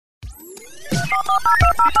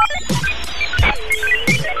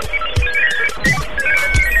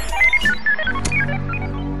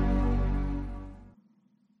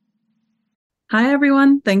Hi,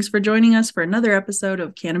 everyone. Thanks for joining us for another episode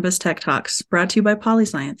of Cannabis Tech Talks, brought to you by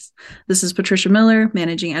Polyscience. This is Patricia Miller,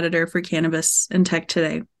 managing editor for Cannabis and Tech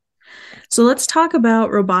Today. So let's talk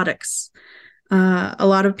about robotics. A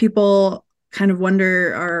lot of people kind of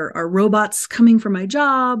wonder, are robots coming for my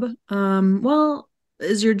job? Well,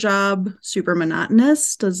 is your job super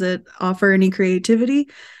monotonous? Does it offer any creativity?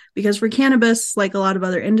 Because for cannabis, like a lot of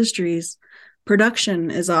other industries, production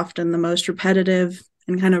is often the most repetitive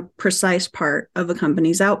and kind of precise part of a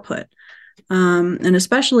company's output. And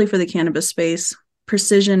especially for the cannabis space,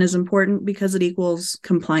 precision is important because it equals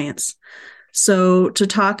compliance. So, to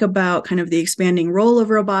talk about kind of the expanding role of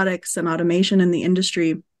robotics and automation in the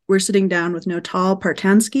industry, we're sitting down with Notal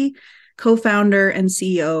Partansky, co founder and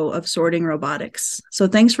CEO of Sorting Robotics. So,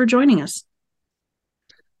 thanks for joining us.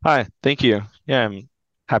 Hi, thank you. Yeah, I'm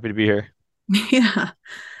happy to be here. Yeah.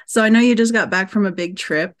 So I know you just got back from a big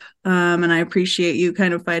trip, and I appreciate you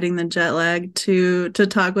kind of fighting the jet lag to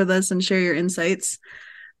talk with us and share your insights.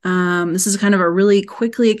 This is kind of a really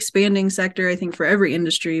quickly expanding sector, I think, for every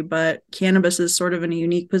industry, but cannabis is sort of in a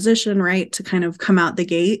unique position, right, to kind of come out the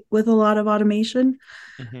gate with a lot of automation.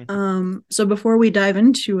 hmm So before we dive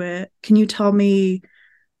into it, can you tell me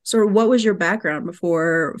sort of what was your background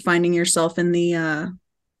before finding yourself in the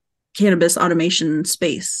cannabis automation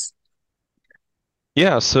space?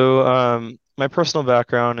 Yeah, so my personal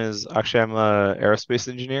background is actually I'm a aerospace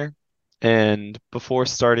engineer, and before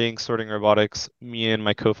starting Sorting Robotics, me and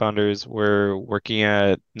my co-founders were working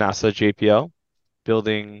at NASA JPL,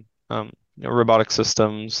 building robotic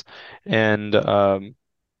systems, and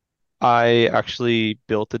I actually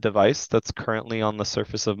built a device that's currently on the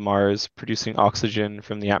surface of Mars, producing oxygen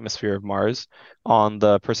from the atmosphere of Mars on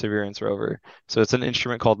the Perseverance rover. So it's an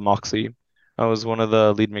instrument called MOXIE. I was one of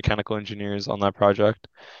the lead mechanical engineers on that project.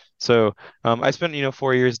 So I spent,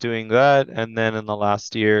 4 years doing that, and then in the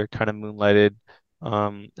last year, kind of moonlighted.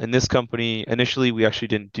 In this company, initially we actually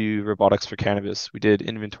didn't do robotics for cannabis. We did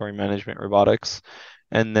inventory management robotics,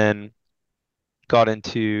 and then got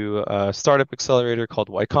into a startup accelerator called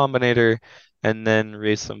Y Combinator, and then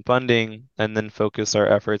raised some funding, and then focused our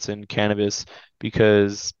efforts in cannabis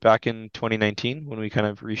because back in 2019, when we kind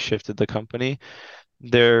of reshifted the company,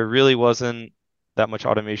 there really wasn't that much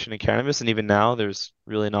automation in cannabis, and even now, there's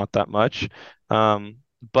really not that much. Um,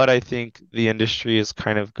 but I think the industry has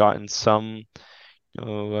kind of gotten some,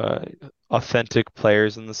 authentic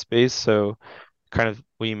players in the space. So kind of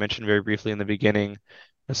what you mentioned very briefly in the beginning,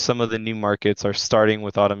 some of the new markets are starting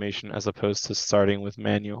with automation as opposed to starting with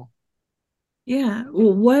manual. Yeah.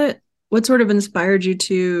 Well, what sort of inspired you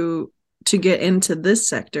to get into this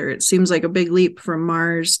sector? It seems like a big leap from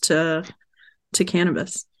Mars to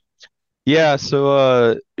cannabis. Yeah,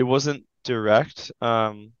 so it wasn't direct.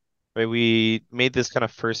 Right, we made this kind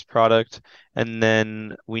of first product, and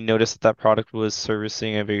then we noticed that that product was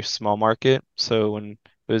servicing a very small market. So when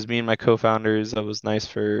it was me and my co-founders, that was nice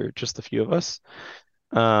for just a few of us.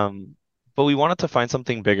 Um, but we wanted to find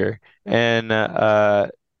something bigger, and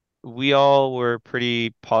we all were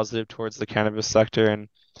pretty positive towards the cannabis sector. And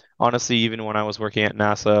honestly, even when I was working at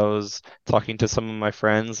NASA, I was talking to some of my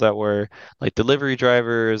friends that were like delivery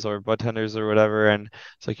drivers or bartenders or whatever. And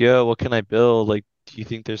it's like, yo, what can I build? Like, do you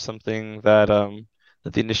think there's something that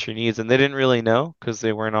the industry needs? And they didn't really know because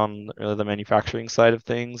they weren't on really the manufacturing side of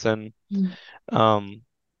things. Mm. Um,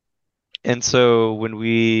 and so when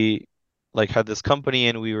we like had this company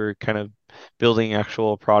and we were kind of building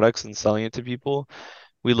actual products and selling it to people,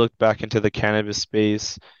 we looked back into the cannabis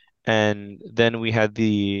space, and then we had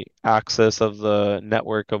the access of the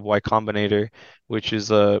network of Y Combinator, which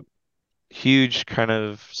is a huge kind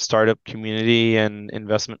of startup community and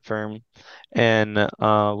investment firm. And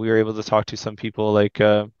we were able to talk to some people like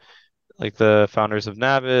the founders of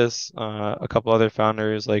Navis, a couple other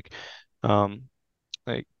founders um,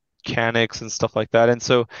 like Canix and stuff like that. And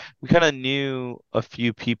so we kind of knew a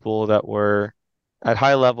few people that were at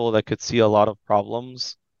high level that could see a lot of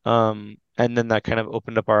problems. And then that kind of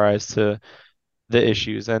opened up our eyes to the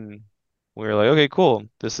issues. And we were like, okay, cool.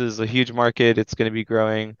 This is a huge market. It's going to be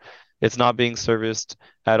growing. It's not being serviced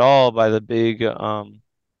at all by the big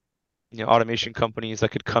automation companies that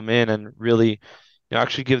could come in and really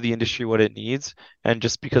actually give the industry what it needs, and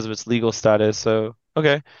just because of its legal status. So,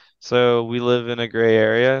 okay, so we live in a gray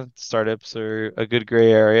area. Startups are a good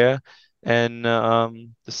gray area, and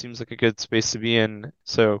this seems like a good space to be in.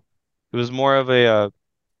 So it was more of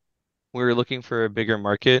we were looking for a bigger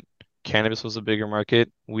market. Cannabis was a bigger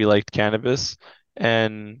market. We liked cannabis,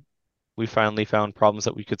 and we finally found problems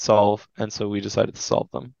that we could solve, and so we decided to solve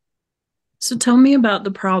them. So tell me about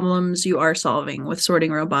the problems you are solving with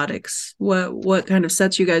sorting robotics. What kind of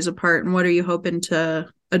sets you guys apart, and what are you hoping to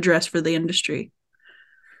address for the industry?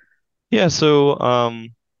 Yeah, so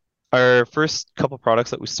our first couple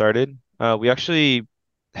products that we started, we actually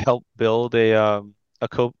helped build a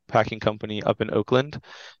co-packing company up in Oakland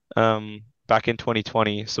back in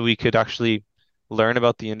 2020, so we could actually learn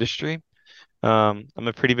about the industry. I'm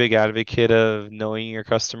a pretty big advocate of knowing your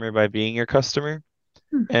customer by being your customer.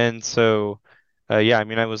 Hmm. And so, yeah, I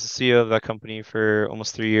mean, I was the CEO of that company for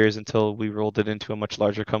almost 3 years until we rolled it into a much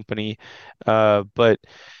larger company. But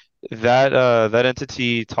that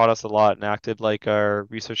entity taught us a lot and acted like our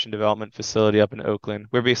research and development facility up in Oakland.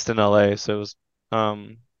 We're based in LA, so it was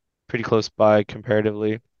um, pretty close by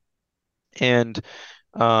comparatively. And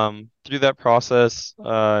through that process,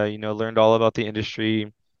 learned all about the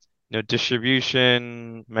industry,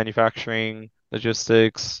 distribution, manufacturing,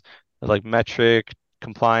 logistics, like metric,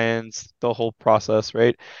 compliance, the whole process,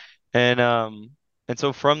 right? And um, and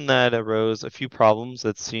so from that arose a few problems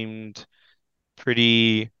that seemed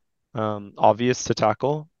pretty obvious to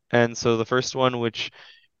tackle. And so the first one, which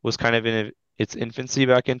was kind of in its infancy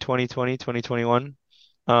back in 2020, 2021,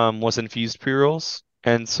 was infused pre-rolls.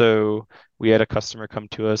 And so we had a customer come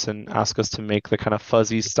to us and ask us to make the kind of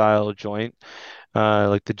fuzzy style joint,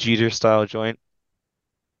 like the Jeter style joint.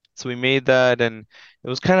 So we made that and it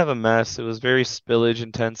was kind of a mess. It was very spillage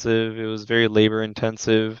intensive. It was very labor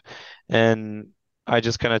intensive. And I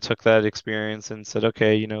just kind of took that experience and said,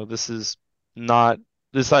 okay, this is not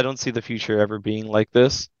this, I don't see the future ever being like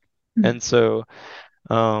this. And so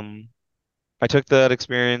um, I took that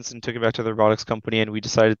experience and took it back to the robotics company and we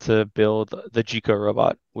decided to build the Jico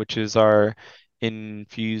robot, which is our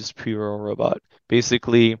infused pre-roll robot.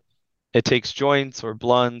 Basically, it takes joints or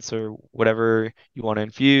blunts or whatever you want to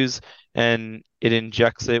infuse, and it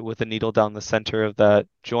injects it with a needle down the center of that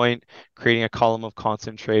joint, creating a column of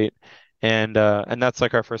concentrate. And that's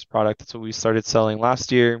like our first product. That's what we started selling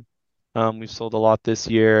last year. We've sold a lot this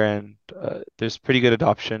year, and there's pretty good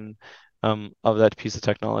adoption of that piece of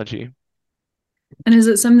technology. And is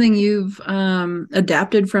it something you've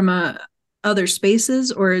adapted from other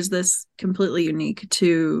spaces, or is this completely unique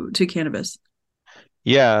to cannabis?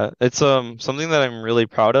 Yeah, it's something that I'm really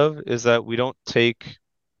proud of is that we don't take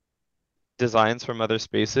designs from other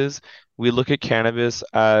spaces. We look at cannabis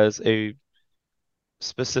as a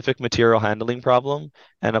specific material handling problem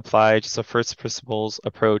and apply just a first principles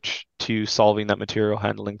approach to solving that material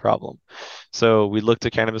handling problem. So we looked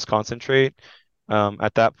at cannabis concentrate.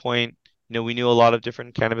 At that point, we knew a lot of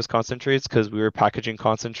different cannabis concentrates because we were packaging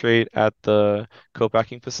concentrate at the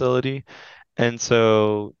co-packing facility. And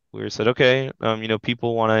so we said, okay,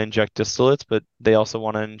 people want to inject distillates, but they also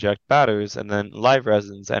want to inject batters and then live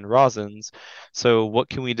resins and rosins. So what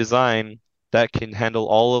can we design that can handle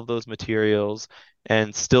all of those materials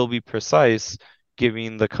and still be precise,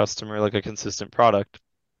 giving the customer like a consistent product?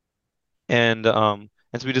 And so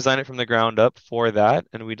we designed it from the ground up for that,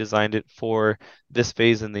 and we designed it for this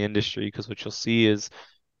phase in the industry because what you'll see is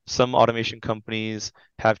some automation companies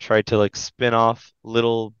have tried to like spin off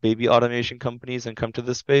little baby automation companies and come to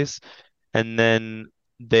this space, and then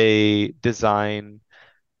they design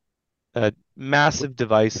massive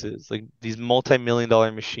devices, like these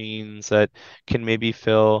multi-million-dollar machines that can maybe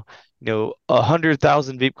fill,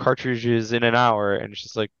 100,000 vape cartridges in an hour, and it's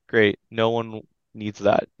just like, great, no one needs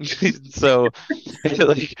that. So,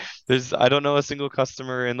 like, I don't know a single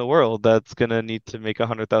customer in the world that's gonna need to make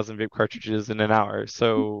 100,000 vape cartridges in an hour.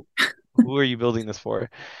 So, who are you building this for?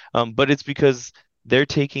 But it's because they're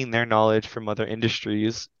taking their knowledge from other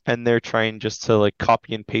industries and they're trying just to like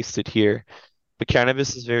copy and paste it here. But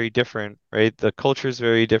cannabis is very different, right? The culture is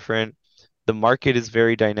very different. The market is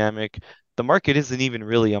very dynamic. The market isn't even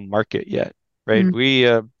really a market yet, right?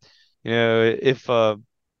 Mm.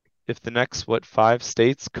 If the next, 5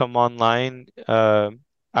 states come online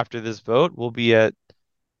after this vote, we'll be at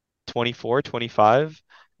 24, 25.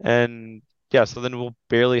 And yeah, so then we'll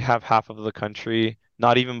barely have half of the country,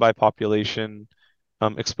 not even by population,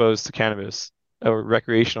 exposed to cannabis or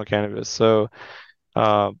recreational cannabis. So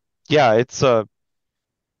uh, yeah, it's a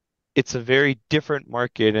very different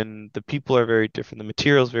market and the people are very different. The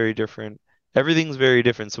material's very different. Everything's very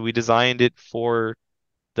different. So we designed it for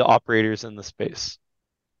the operators in the space.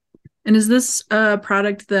 And is this a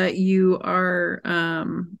product that you are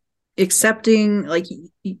accepting? Like,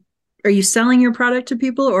 are you selling your product to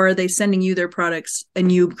people, or are they sending you their products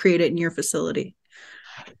and you create it in your facility?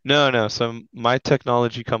 No, no. So my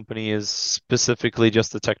technology company is specifically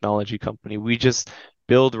just a technology company. We just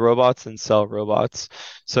build robots and sell robots.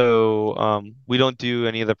 So we don't do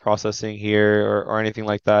any of the processing here or anything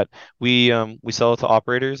like that. We sell it to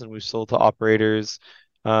operators, and we've sold to operators.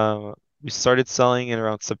 Uh, we started selling in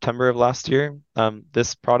around September of last year,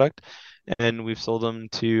 this product, and we've sold them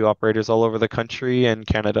to operators all over the country and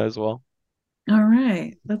Canada as well. All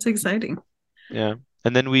right. That's exciting. Yeah.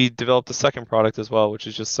 And then we developed a second product as well, which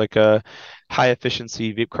is just like a high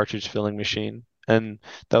efficiency vape cartridge filling machine. And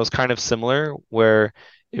that was kind of similar, where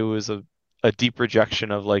it was a deep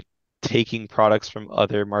rejection of like taking products from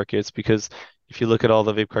other markets. Because if you look at all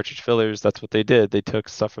the vape cartridge fillers, that's what they did. They took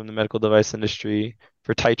stuff from the medical device industry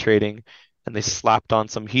for titrating, and they slapped on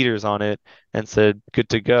some heaters on it and said, good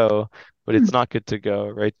to go. But Hmm, it's not good to go,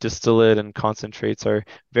 right? Distillate and concentrates are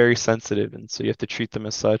very sensitive, and so you have to treat them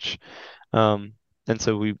as such. Um, and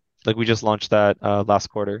so we just launched that last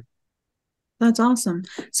quarter. that's awesome.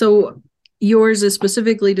 So yours is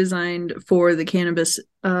specifically designed for the cannabis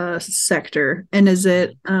sector. And is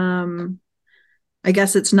it I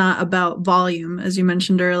guess it's not about volume, as you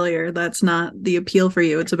mentioned earlier. That's not the appeal for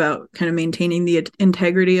you. It's about kind of maintaining the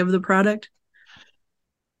integrity of the product.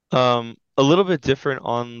 A little bit different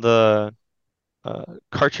on the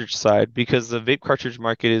cartridge side, because the vape cartridge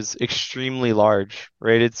market is extremely large,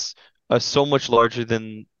 right? It's so much larger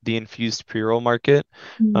than the infused pre-roll market.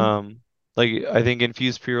 Mm. Um, like I think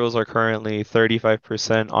infused pre-rolls are currently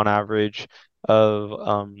 35% on average of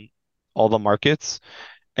all the markets,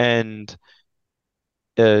 and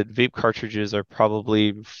vape cartridges are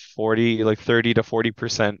probably 40, like 30 to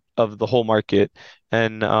 40% of the whole market,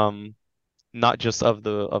 and not just of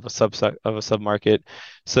a subset of a submarket.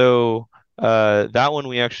 So that one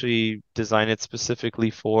we actually designed it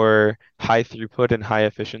specifically for high throughput and high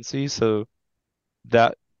efficiency. So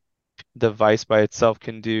that device by itself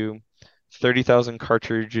can do 30,000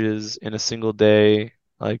 cartridges in a single day,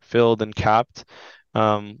 like filled and capped,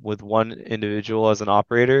 with one individual as an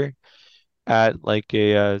operator at like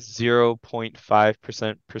a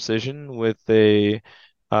 0.5% precision with a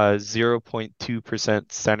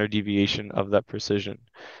 0.2% standard deviation of that precision.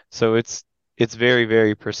 So it's very,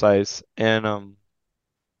 very precise. And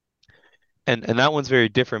that one's very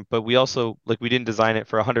different, but we also like we didn't design it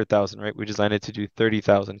for 100,000, right? We designed it to do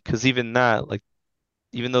 30,000, because even that, like,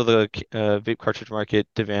 even though the vape cartridge market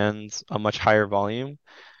demands a much higher volume,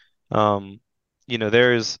 um,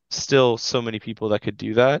 there's still so many people that could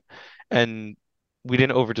do that, and we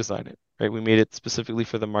didn't over design it, right? We made it specifically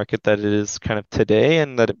for the market that it is kind of today,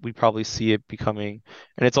 and that we probably see it becoming,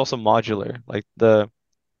 and it's also modular, like the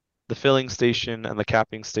filling station and the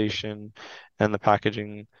capping station and the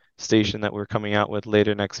packaging station that we're coming out with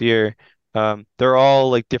later next year. They're all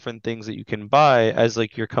like different things that you can buy as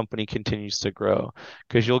like your company continues to grow,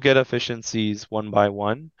 because you'll get efficiencies one by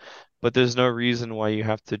one, but there's no reason why you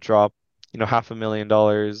have to drop,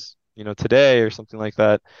 $500,000, today or something like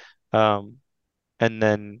that, um, and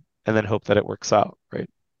then hope that it works out, right?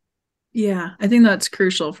 Yeah, I think that's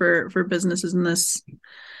crucial for businesses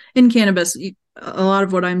in cannabis. A lot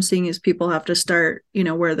of what I'm seeing is people have to start,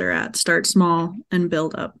 where they're at, start small and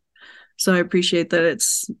build up. So I appreciate that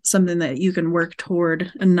it's something that you can work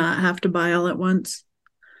toward and not have to buy all at once.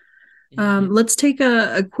 Let's take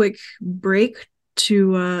a quick break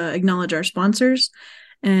to acknowledge our sponsors.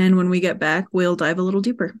 And when we get back, we'll dive a little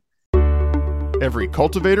deeper. Every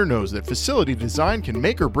cultivator knows that facility design can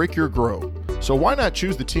make or break your grow. So why not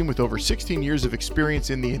choose the team with over 16 years of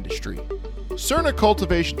experience in the industry? Cerna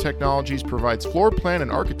Cultivation Technologies provides floor plan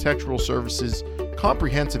and architectural services,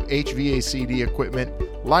 comprehensive HVACD equipment,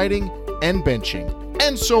 lighting, and benching,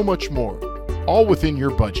 and so much more, all within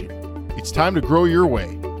your budget. It's time to grow your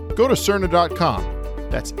way. Go to Cerna.com,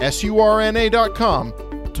 that's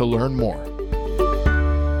SURNA.com, to learn more.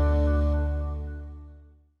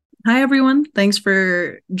 Hi, everyone. Thanks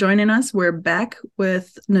for joining us. We're back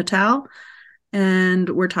with Natal, and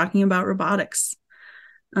we're talking about robotics.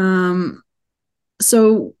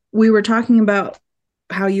 So we were talking about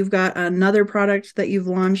how you've got another product that you've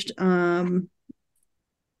launched, and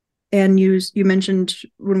you mentioned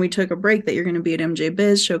when we took a break that you're going to be at MJ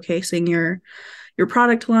Biz showcasing your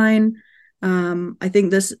product line. I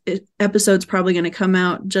think this episode's probably going to come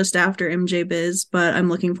out just after MJ Biz, but I'm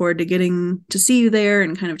looking forward to getting to see you there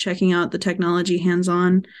and kind of checking out the technology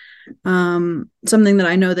hands-on. Something that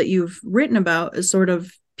I know that you've written about is sort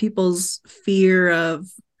of people's fear of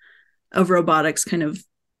robotics kind of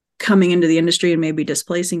coming into the industry and maybe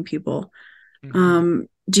displacing people. Do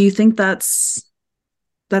you think that's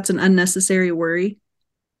an unnecessary worry?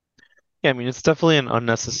 Yeah, I mean, it's definitely an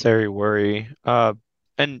unnecessary worry.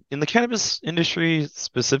 And in the cannabis industry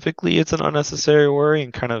specifically, it's an unnecessary worry,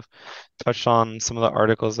 and kind of touched on some of the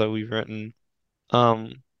articles that we've written.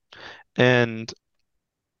 Um, and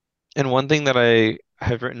and one thing that I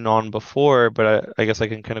have written on before, but I guess I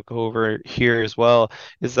can kind of go over here as well,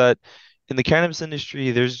 is that in the cannabis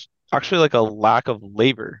industry, there's actually like a lack of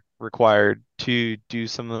labor required to do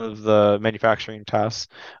some of the manufacturing tasks.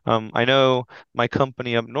 I know my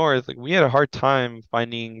company up north, like we had a hard time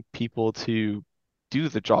finding people to do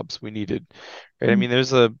the jobs we needed, right? I Mm. mean,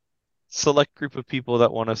 there's a select group of people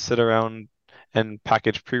that want to sit around and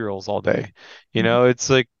package pre-rolls all day. It's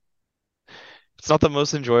like it's not the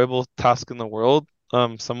most enjoyable task in the world.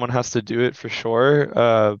 Someone has to do it for sure.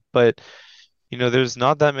 But there's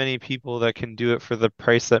not that many people that can do it for the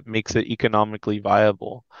price that makes it economically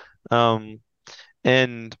viable. Um,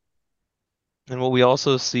 and and what we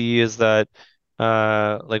also see is that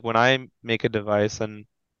like when I make a device and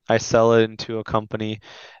I sell it into a company,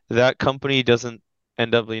 that company doesn't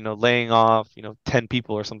end up, laying off, 10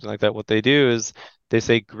 people or something like that. What they do is they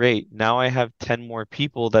say, great, now I have 10 more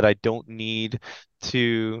people that I don't need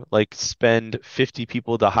to like spend 50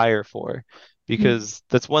 people to hire for. Mm. Because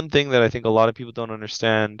that's one thing that I think a lot of people don't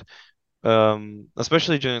understand,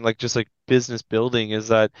 especially during like just like business building, is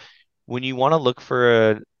that when you want to look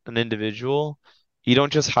for an individual, you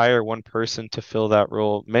don't just hire one person to fill that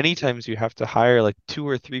role. Many times you have to hire like two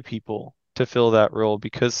or three people to fill that role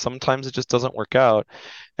because sometimes it just doesn't work out.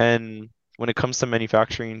 And when it comes to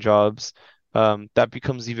manufacturing jobs, that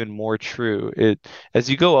becomes even more true. As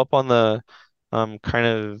you go up on the kind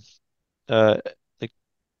of uh, like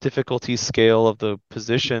difficulty scale of the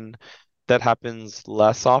position, that happens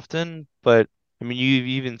less often. But I mean, you've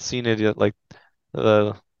even seen it at like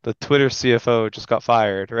the the Twitter CFO just got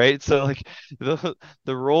fired, right? So like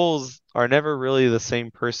the roles are never really the same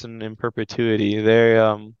person in perpetuity.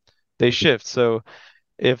 They shift. So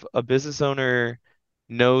if a business owner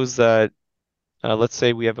knows that, let's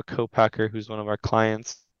say we have a co-packer who's one of our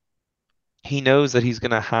clients, he knows that he's going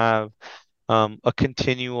to have a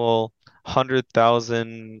continual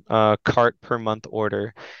 100,000 cart per month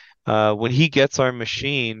order. When he gets our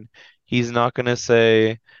machine, he's not going to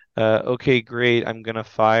say, okay, great, I'm going to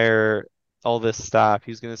fire all this staff.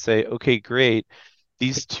 He's going to say, okay, great,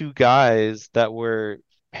 these two guys that were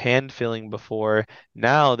hand filling before,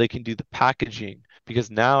 now they can do the packaging because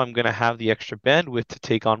now I'm going to have the extra bandwidth to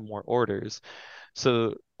take on more orders.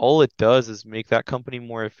 So all it does is make that company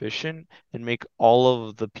more efficient and make all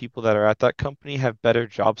of the people that are at that company have better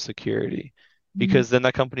job security Mm. because then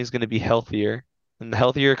that company is going to be healthier. And the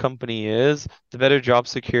healthier a company is, the better job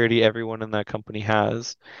security everyone in that company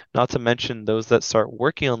has. Not to mention those that start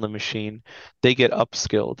working on the machine, they get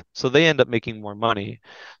upskilled. So they end up making more money.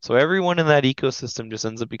 So everyone in that ecosystem just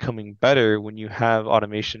ends up becoming better when you have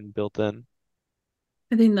automation built in.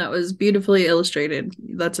 I think that was beautifully illustrated.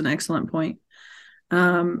 That's an excellent point.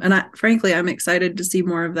 And frankly, I'm excited to see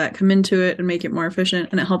more of that come into it and make it more efficient.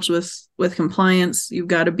 And it helps with compliance. You've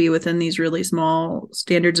got to be within these really small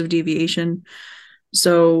standards of deviation.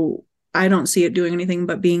 So I don't see it doing anything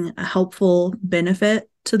but being a helpful benefit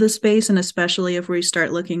to the space. And especially if we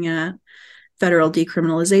start looking at federal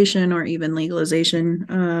decriminalization or even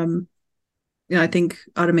legalization, I think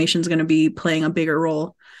automation is going to be playing a bigger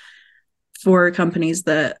role for companies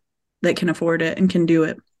that can afford it and can do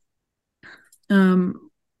it.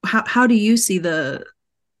 How do you see the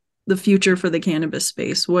future for the cannabis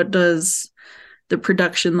space? What does the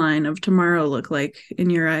production line of tomorrow look like in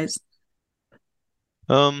your eyes?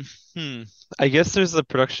 Um, hmm. I guess there's the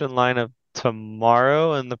production line of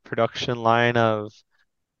tomorrow and the production line of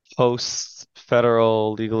post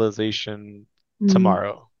federal legalization Mm.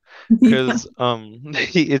 tomorrow. Yeah. Because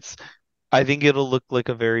it's I think it'll look like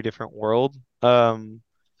a very different world.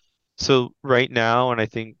 So right now, and I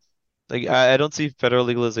think like I don't see federal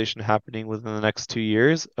legalization happening within the next 2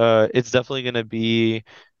 years. It's definitely going to be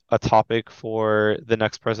a topic for the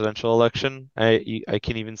next presidential election. I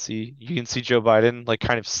can even see you can see Joe Biden like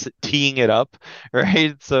kind of teeing it up,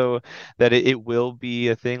 right? So that it will be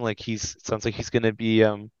a thing. Like it sounds like he's going to be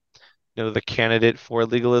the candidate for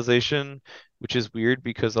legalization, which is weird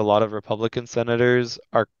because a lot of Republican senators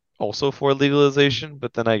are also for legalization,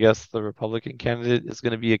 but then I guess the Republican candidate is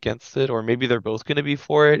going to be against it, or maybe they're both going to be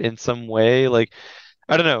for it in some way. Like,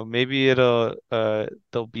 I don't know, maybe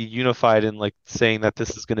they'll be unified in like saying that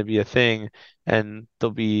this is going to be a thing, and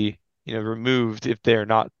they'll be, removed if they're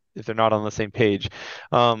not on the same page.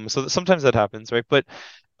 So sometimes that happens, right? But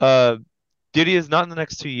uh, the idea is not in the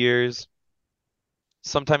next 2 years,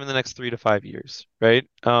 sometime in the next 3 to 5 years, right?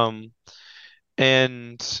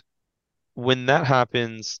 And when that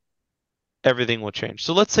happens, everything will change.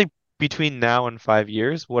 So let's say between now and 5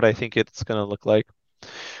 years, what I think it's going to look like.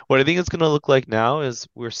 What I think it's going to look like now is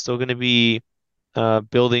we're still going to be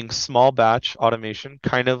building small batch automation,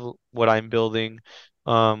 kind of what I'm building,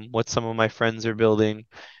 what some of my friends are building,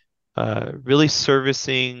 really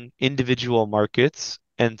servicing individual markets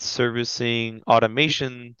and servicing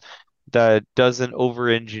automation that doesn't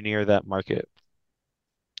over-engineer that market.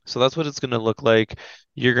 So that's what it's going to look like.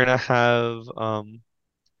 You're going to have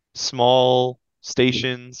small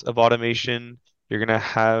stations of automation. You're going to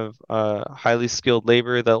have highly skilled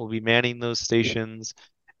labor that will be manning those stations,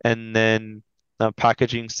 and then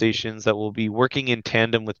packaging stations that will be working in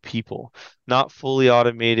tandem with people. Not fully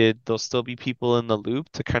automated. There'll still be people in the loop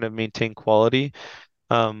to kind of maintain quality.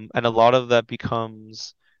 And a lot of that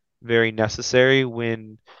becomes very necessary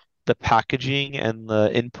when the packaging and the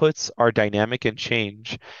inputs are dynamic and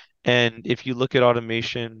change. And if you look at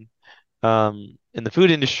automation in the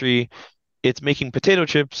food industry, it's making potato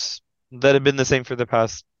chips that have been the same for the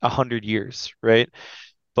past 100 years, right?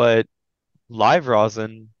 But live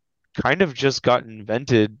rosin kind of just got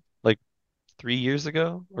invented like 3 years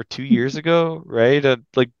ago or 2 years ago, right?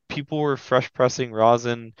 Like people were fresh pressing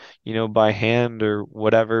rosin, by hand or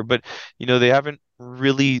whatever, but they haven't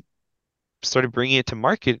really started bringing it to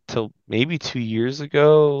market till maybe 2 years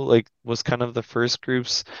ago, like was kind of the first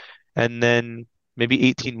groups. And then maybe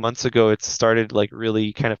 18 months ago, it started like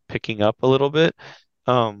really kind of picking up a little bit.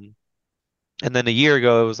 Um, and then a year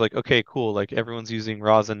ago, it was like, okay, cool. Like everyone's using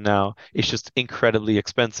rosin now. It's just incredibly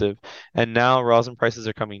expensive. And now rosin prices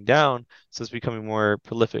are coming down, so it's becoming more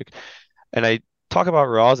prolific. And I talk about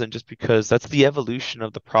rosin just because that's the evolution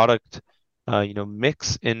of the product,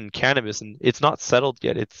 mix in cannabis, and it's not settled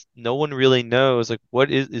yet. It's no one really knows like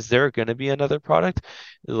what is there going to be another product?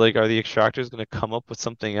 Like, are the extractors going to come up with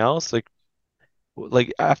something else?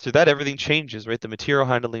 Like after that, everything changes, right? The material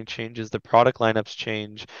handling changes, the product lineups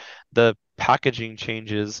change, the packaging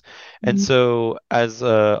changes. And Mhm. so as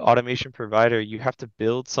a automation provider, you have to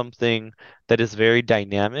build something that is very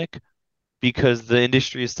dynamic because the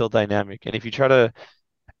industry is still dynamic. And if you try to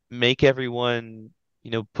make everyone,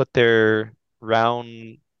 put their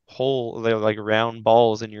round their like round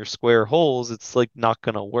balls in your square holes, it's like not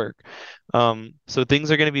gonna work. So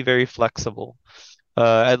things are gonna be very flexible,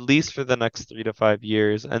 at least for the next 3 to 5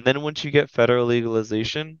 years. And then once you get federal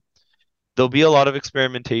legalization, there'll be a lot of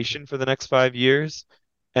experimentation for the next 5 years.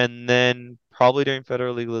 And then probably during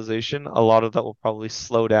federal legalization, a lot of that will probably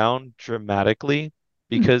slow down dramatically Hmm.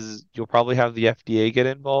 because you'll probably have the FDA get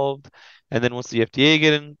involved. And then once the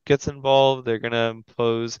FDA gets involved, they're going to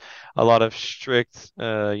impose a lot of strict,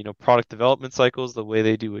 product development cycles, the way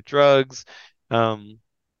they do with drugs. Um,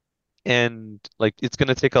 and like it's going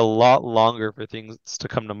to take a lot longer for things to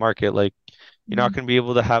come to market. Like you're not Mhm. going to be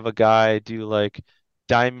able to have a guy do like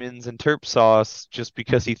diamonds and terp sauce just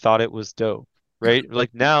because he thought it was dope, right?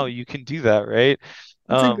 Like now you can do that, right?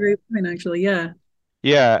 That's a Um, great point, actually. Yeah.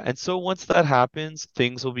 yeah, and so once that happens,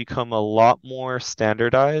 things will become a lot more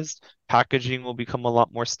standardized. Packaging will become a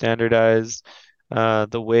lot more standardized.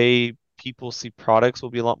 The way people see products will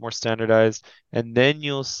be a lot more standardized, and then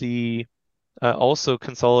you'll see also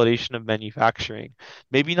consolidation of manufacturing.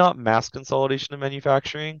 Maybe not mass consolidation of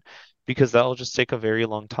manufacturing, because that will just take a very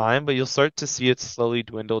long time, but you'll start to see it slowly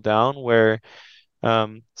dwindle down where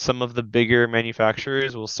some of the bigger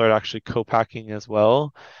manufacturers will start actually co-packing as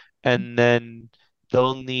well. And then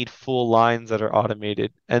they'll need full lines that are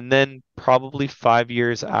automated. And then probably 5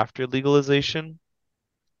 years after legalization,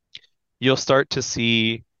 you'll start to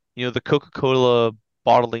see, the Coca-Cola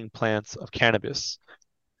bottling plants of cannabis.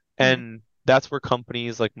 Wow. And that's where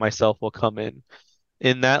companies like myself will come in.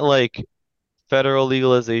 In that like federal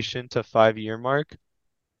legalization to 5 year mark,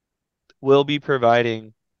 we'll be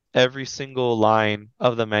providing every single line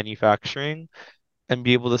of the manufacturing and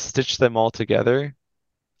be able to stitch them all together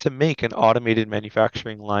to make an automated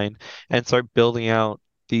manufacturing line and start building out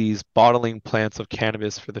these bottling plants of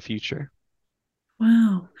cannabis for the future.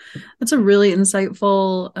 Wow. That's a really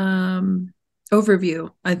insightful overview,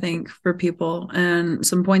 I think, for people, and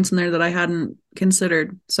some points in there that I hadn't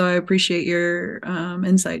considered. So I appreciate your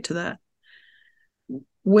insight to that.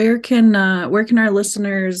 Where can our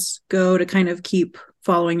listeners go to kind of keep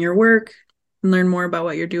following your work and learn more about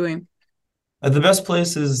what you're doing? The best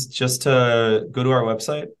place is just to go to our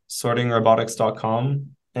website,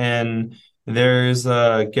 sortingrobotics.com, and there's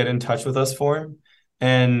a get in touch with us form.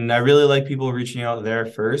 And I really like people reaching out there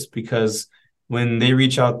first because when they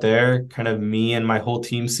reach out there, kind of me and my whole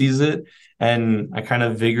team sees it. And I kind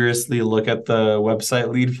of vigorously look at the website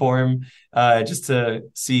lead form just to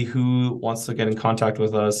see who wants to get in contact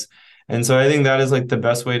with us. And so I think that is like the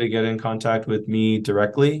best way to get in contact with me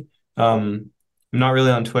directly. I'm not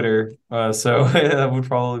really on Twitter, so that would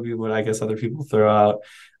probably be what I guess other people throw out.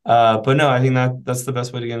 But no, I think that's the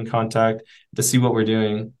best way to get in contact, to see what we're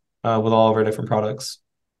doing with all of our different products.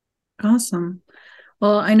 Awesome.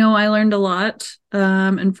 Well, I know I learned a lot.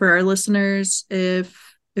 And for our listeners, if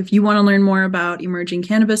you want to learn more about emerging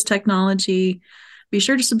cannabis technology, be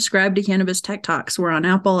sure to subscribe to Cannabis Tech Talks. We're on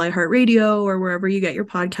Apple, iHeartRadio, or wherever you get your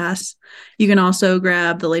podcasts. You can also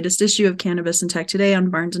grab the latest issue of Cannabis and Tech Today on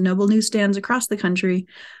Barnes & Noble newsstands across the country,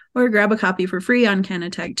 or grab a copy for free on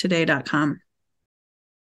canatechtoday.com.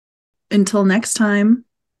 Until next time,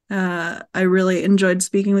 I really enjoyed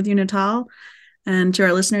speaking with you, Natal. And to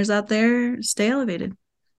our listeners out there, stay elevated.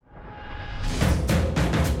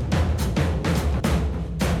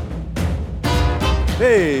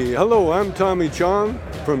 Hey, hello, I'm Tommy Chong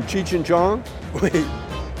from Cheech and Chong. Wait,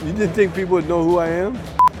 you didn't think people would know who I am?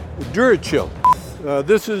 DuraChill.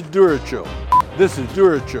 This is DuraChill. This is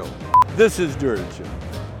DuraChill. This is DuraChill.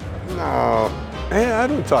 No, hey, I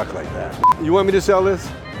don't talk like that. You want me to sell this?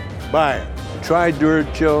 Buy it. Try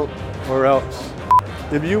DuraChill or else.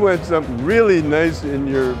 If you want something really nice in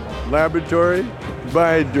your laboratory,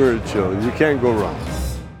 buy DuraChill. You can't go wrong.